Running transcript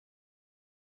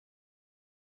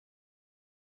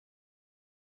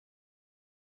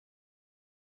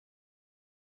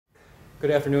Good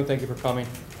afternoon. Thank you for coming.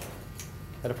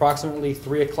 At approximately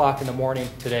 3 o'clock in the morning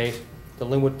today, the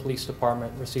Lynwood Police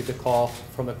Department received a call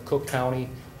from the Cook County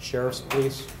Sheriff's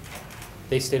Police.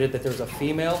 They stated that there's a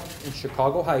female in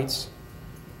Chicago Heights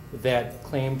that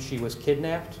claimed she was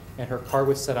kidnapped and her car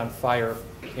was set on fire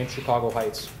in Chicago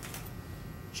Heights.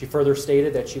 She further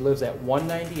stated that she lives at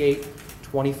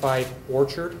 19825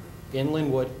 Orchard in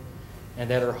Lynwood and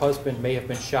that her husband may have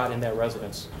been shot in that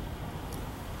residence.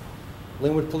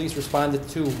 Lynwood police responded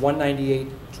to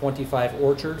 19825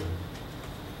 Orchard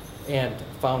and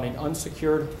found an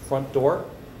unsecured front door.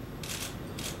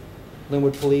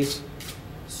 Lynwood police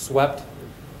swept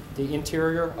the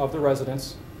interior of the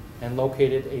residence and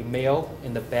located a male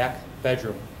in the back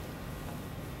bedroom.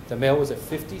 The male was a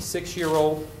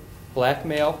 56-year-old black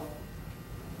male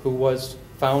who was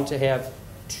found to have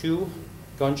 2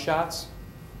 gunshots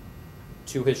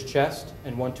to his chest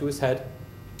and 1 to his head.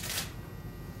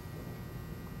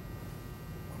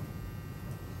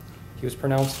 He was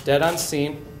pronounced dead on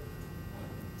scene.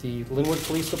 The Lynwood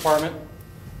Police Department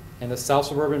and the South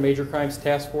Suburban Major Crimes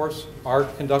Task Force are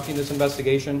conducting this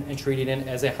investigation and treating it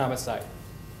as a homicide.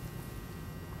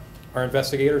 Our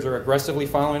investigators are aggressively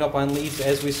following up on leads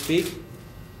as we speak,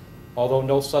 although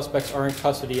no suspects are in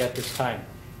custody at this time.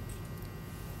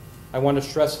 I want to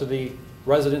stress to the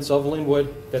residents of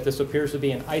Lynwood that this appears to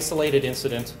be an isolated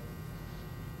incident,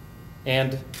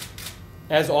 and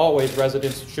as always,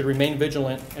 residents should remain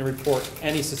vigilant and report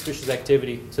any suspicious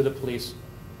activity to the police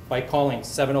by calling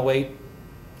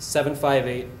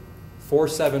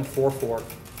 708-758-4744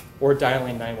 or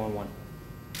dialing 911.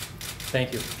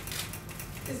 Thank you.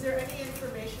 Is there any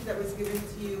information that was given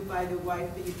to you by the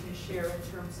wife that you can share in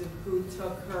terms of who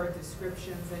took her,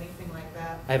 descriptions, anything like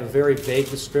that? I have a very vague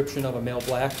description of a male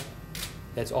black.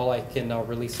 That's all I can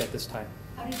release at this time.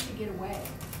 How did she get away?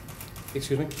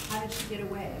 Excuse me? How did she get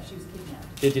away if she was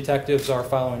kidnapped? The detectives are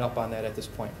following up on that at this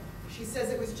point. She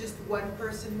says it was just one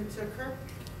person who took her?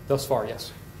 Thus far,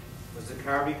 yes. Was the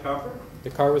car recovered? The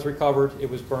car was recovered. It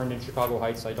was burned in Chicago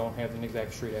Heights. I don't have an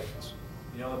exact street address.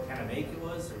 You know what kind of make it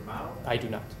was or model? I do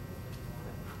not.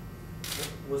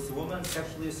 Was the woman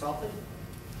sexually assaulted?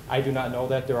 I do not know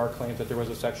that. There are claims that there was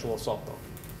a sexual assault, though.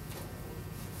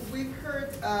 We've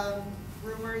heard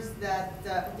rumors that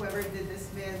whoever did this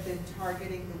may have been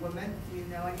targeting the woman. Do you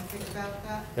know anything about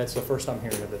that? That's the first I'm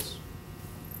hearing of this.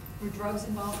 Were drugs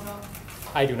involved at all?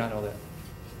 I do not know that.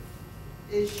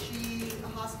 Is she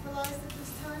hospitalized at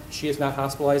this time? She is not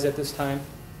hospitalized at this time.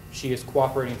 She is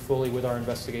cooperating fully with our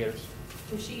investigators.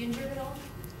 Was she injured at all?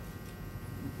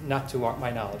 Not to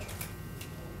my knowledge.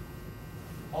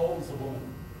 How old is the woman?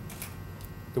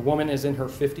 The woman is in her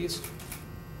 50s.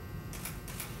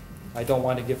 I don't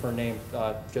want to give her name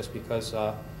just because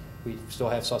we still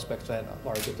have suspects at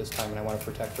large at this time, and I want to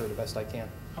protect her the best I can.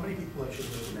 How many people actually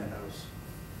live in that house?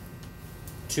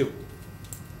 2.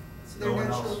 So there No are one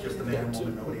else, children just the in man there? and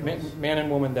woman, nobody else? Man and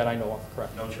woman that I know of,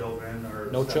 correct. No children or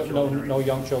No stepchildren or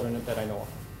young children that I know of.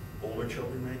 older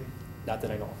children maybe? Not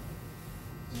that I know of.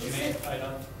 Was the man tied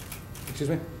up? Excuse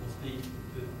me? Was the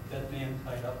dead man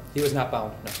tied up? He was not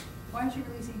bound, no. Why aren't you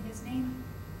releasing his name?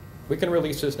 We can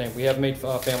release his name. We have made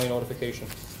family notification.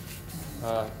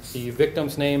 The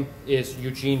victim's name is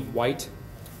Eugene White,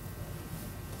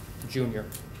 Jr. Okay.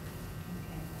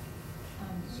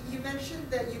 You mentioned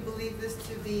that you believe this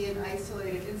to be an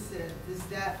isolated incident. Does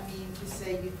that mean to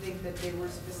say you think that they were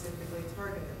specifically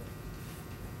targeted?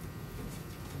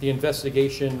 The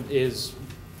investigation is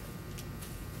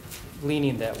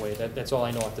leaning that way. That's all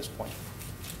I know at this point.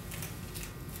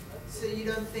 So you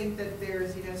don't think that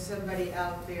there's, somebody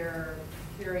out there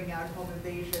carrying out home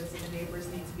invasions and the neighbors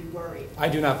need to be worried? I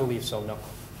do not believe so, no.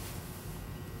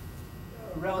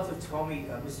 A relative told me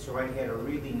Mr. White had a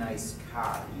really nice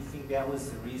car. Do you think that was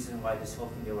the reason why this whole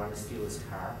thing they wanted to steal his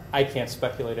car? I can't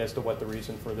speculate as to what the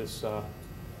reason for this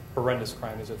horrendous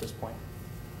crime is at this point.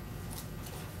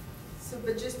 So,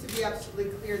 but just to be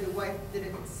absolutely clear, the wife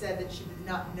didn't say that she did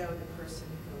not know the person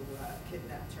who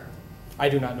kidnapped her. I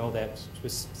do not know that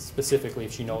specifically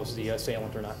if she knows the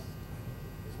assailant or not.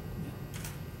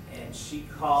 And she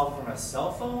called from a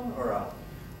cell phone or a...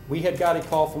 We had got a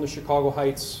call from the Chicago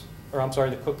Heights, or I'm sorry,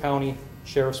 the Cook County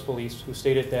Sheriff's Police, who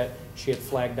stated that she had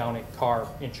flagged down a car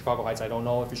in Chicago Heights. I don't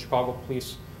know if the Chicago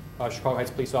Heights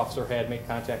police officer had made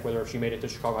contact with her, if she made it to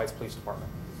Chicago Heights Police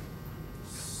Department.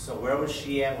 So where was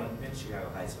she at in Chicago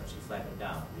Heights when she flagged him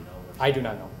down? Do you know? I do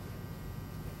not know.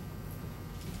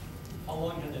 How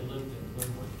long had they lived in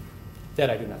Lynwood?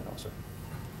 That I do not know, sir.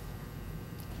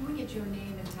 Can we get your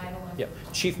name and title? Yeah,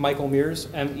 Chief Michael Mears,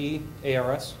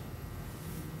 M-E-A-R-S.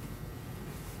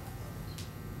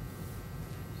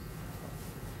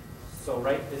 So,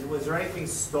 right, was there anything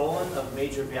stolen of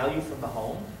major value from the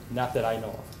home? Not that I know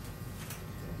of.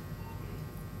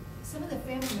 Some of the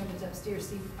family members upstairs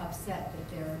seem upset that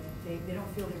they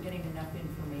don't feel they're getting enough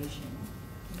information.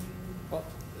 Well,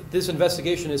 this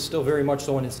investigation is still very much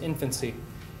so in its infancy,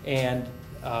 and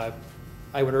I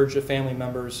would urge the family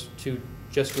members to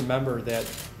just remember that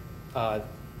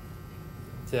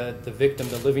the victim,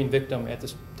 the living victim at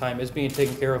this time, is being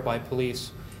taken care of by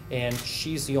police, and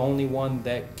she's the only one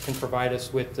that can provide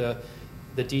us with the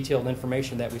detailed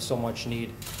information that we so much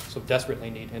need, so desperately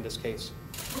need in this case.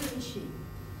 Where is she?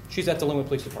 She's at the Lynwood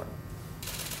Police Department.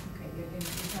 Okay, you're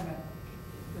talking about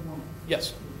the woman.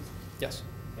 Yes, yes.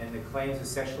 And the claims of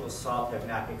sexual assault have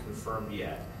not been confirmed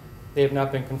yet. They have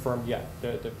not been confirmed yet.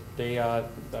 The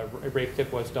rape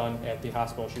kit was done at the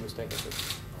hospital she was taken to.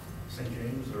 St.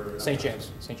 James or? St.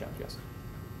 James, yes.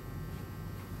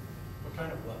 What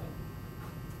kind of weapon?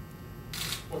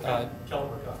 What kind of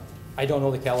caliber gun? I don't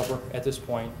know the caliber at this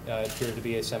point. It appeared to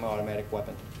be a semi-automatic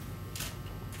weapon.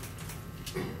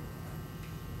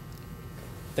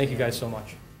 Thank you guys so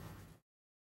much.